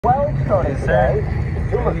12 starting today.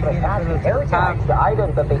 Tulips for the passion carry tags to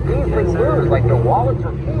items that they easily lose, like their wallets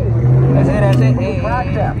or keys. That's it. Hey, Track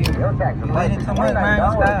them. Air tags are priced too at much, man.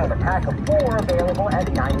 $29 with a pack of 4 available at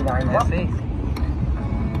 $99. That's it.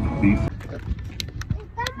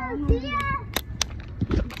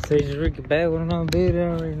 So you just Ricky back with another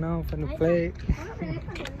video right now from the plate.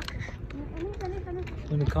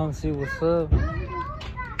 When you come see what's up.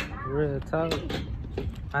 Real talk.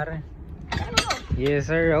 Arre. Yes,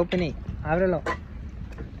 sir. Open it. Ábrelo.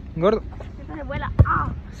 Gordo.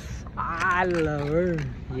 I love her.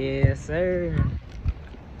 Yes, sir.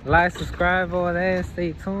 Like, subscribe, all that.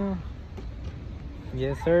 Stay tuned.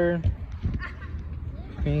 Yes, sir.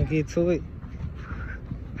 Can't get to it.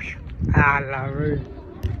 I love her.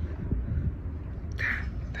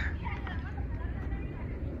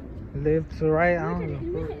 Left to right, I don't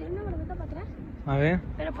know. A ver.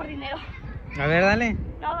 Pero por dinero. A ver, dale.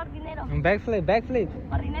 No, por dinero. Un backflip.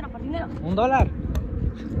 Por dinero, por dinero. $1.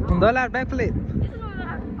 $1 backflip. Eso no me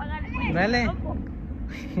va a pagar. Dale.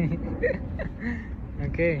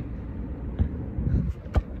 Ok.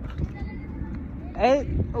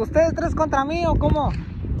 Ey, ¿ustedes tres contra mí o cómo?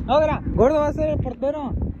 Ahora, Gordo va a ser el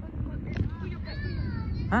portero.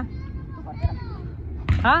 ¿Ah?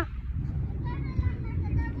 ¿Ah?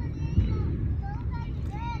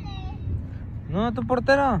 No, tu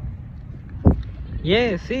portero.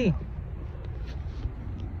 Yes, sí.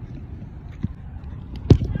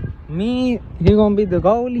 Me, he gonna be the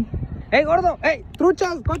goalie. Hey, Gordo, hey,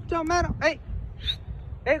 truchas, cocho, mero, hey.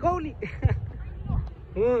 Hey, goalie.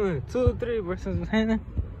 1, 2, 3 versus Hannah.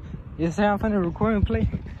 Yes, sir, I'm finna record and play.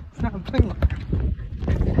 It's not playing.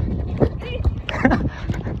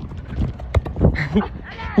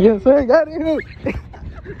 Yes, sir, got it.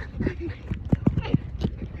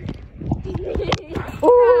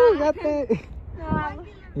 Oh, got that.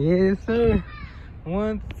 Yes, sir.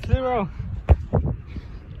 1-0.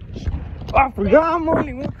 Oh, I forgot I'm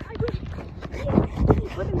only one.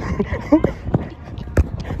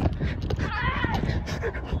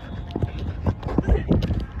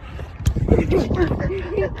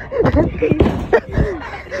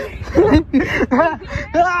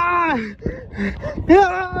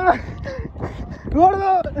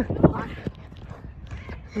 Gordo.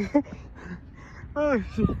 Oh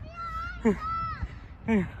shit.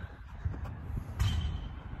 Man,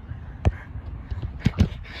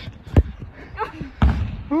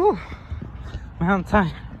 I'm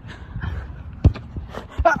tired.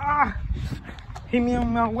 Hit me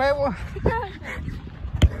on my huevo.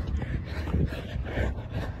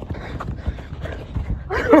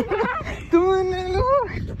 Doing it,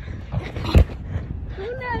 Lord.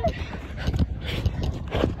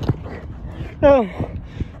 Oh.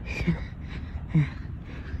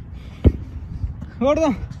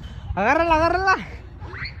 Gordo, agárrala.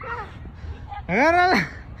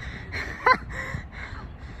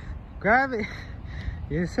 Grab it.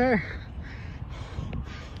 Yes, sir.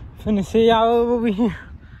 Finna see y'all over here.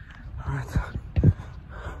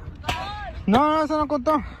 No, eso no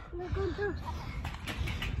contó.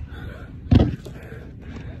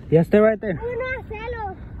 Yeah, stay right there.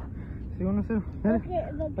 1-0. Sí, 1-0. Dale. Okay,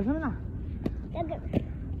 Pásamela.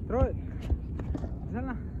 Throw it.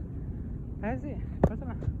 Pásala. Así.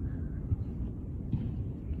 Pásala.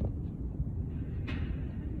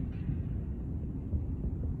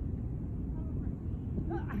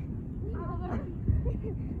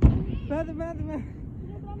 Espérate.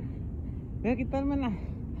 Voy a quitármela.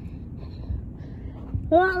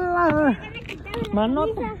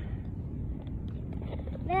 Manota.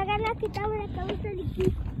 Me da ganas de quitarme la cabeza del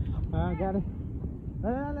equipo. Ah, got it.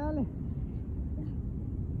 Dale.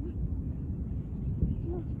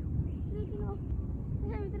 No.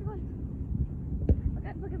 Déjame meter gol.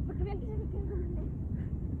 Porque vean que se me queda con el...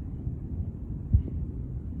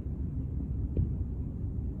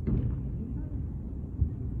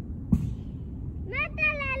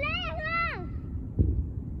 ¡Métela lejos!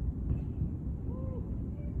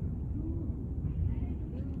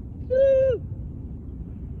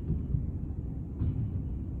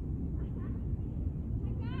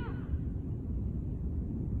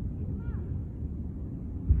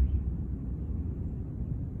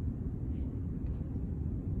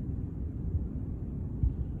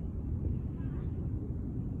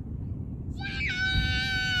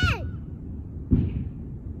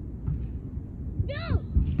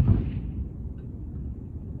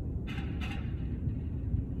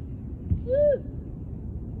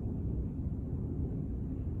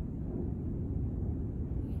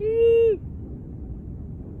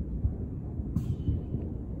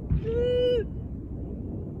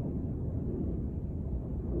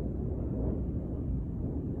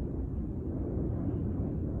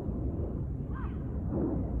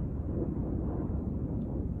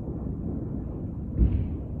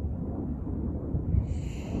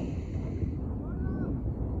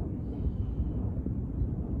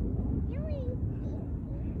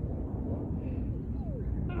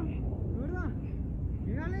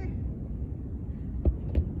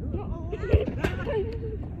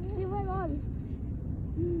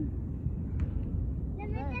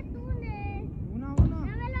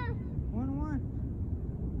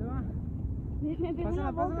 Me pegó en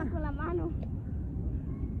la boca con la mano.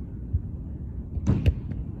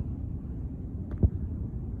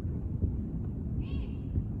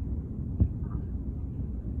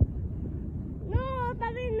 No,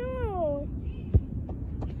 tal vez no.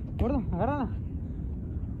 Gordo, agárrala.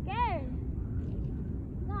 ¿Qué?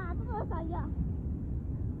 No, tú vas allá.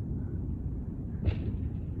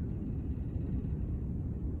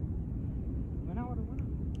 Buena, gordo, buena.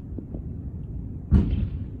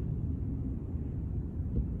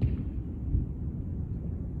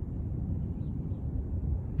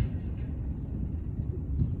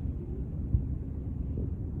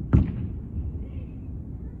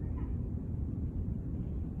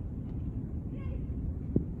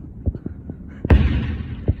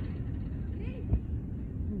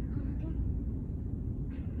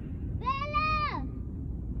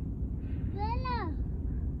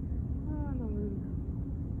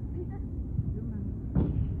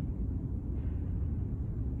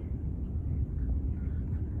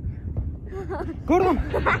 Gordo.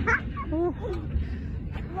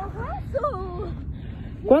 ¡Bajazo!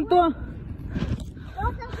 ¿Cuánto? 2-1.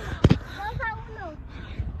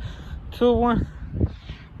 2-1.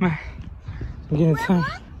 Man, I'm getting tired.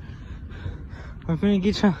 I'm finna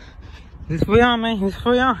get you. This for y'all, man. This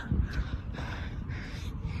for y'all.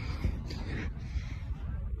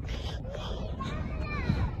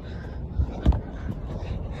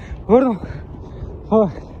 Gordo.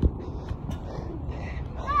 Oh.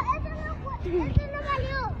 Ese no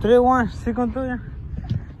valió. 3-1. Sí, con tuya.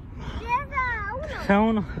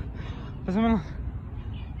 10-1. 6-1. Pásamelo.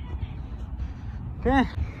 ¿Qué?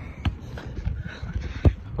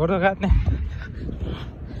 Gordo, gate.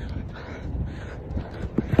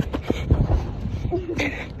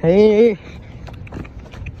 Hey,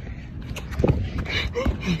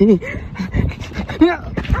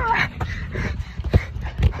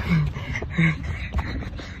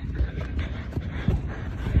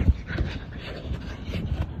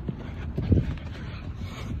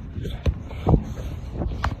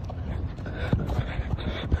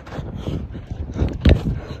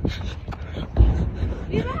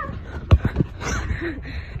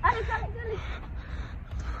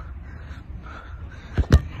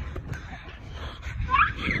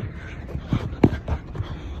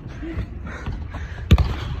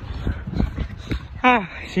 ah,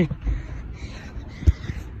 shit.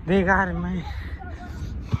 They got it, man.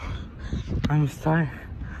 I'm tired.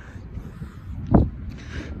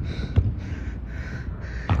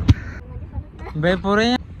 Ve por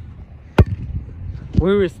ella.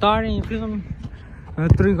 We were starting, you feel me?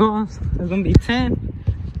 3 goals. There's gonna be 10.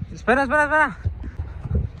 Espera, espera, espera.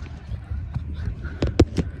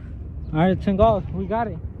 Alright, 10 goals. We got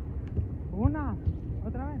it. Una.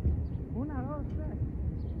 Otra vez. 1, 2, 3.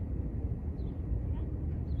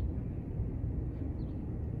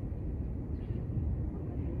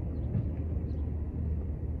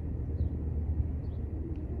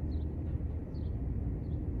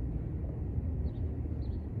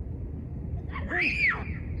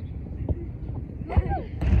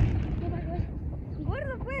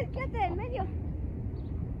 Gordo, pues, quédate en medio.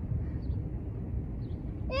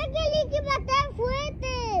 Es que hay que matar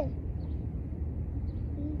fuerte.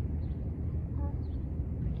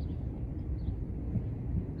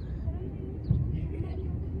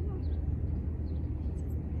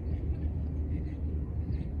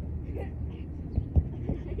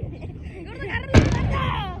 Gordo, agarra la pata.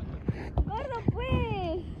 Gordo,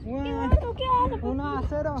 pues. ¿Qué gordo? ¿Qué onda?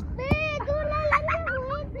 1-0. Ve, tú la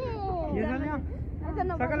fuerte. ¿Ya salió? Esa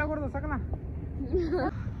no Sácala, gordo, sácala.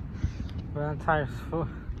 But I'm tired as fuck.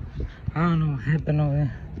 I don't know what happened over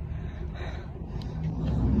there.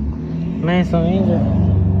 Man, so injured.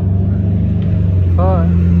 Fuck.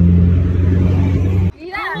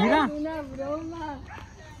 Mira. Una broma.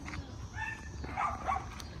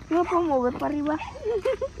 No puedo mover para arriba.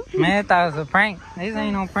 Man, that was a prank. This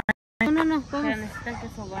ain't no prank. No. Pero necesitan que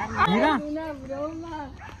sobarlo. Mira. Una broma.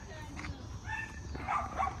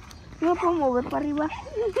 No puedo mover para arriba.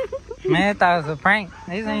 Man, that was a prank.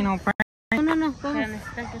 This ain't no prank. No. Pero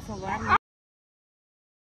necesitan que sobarlo.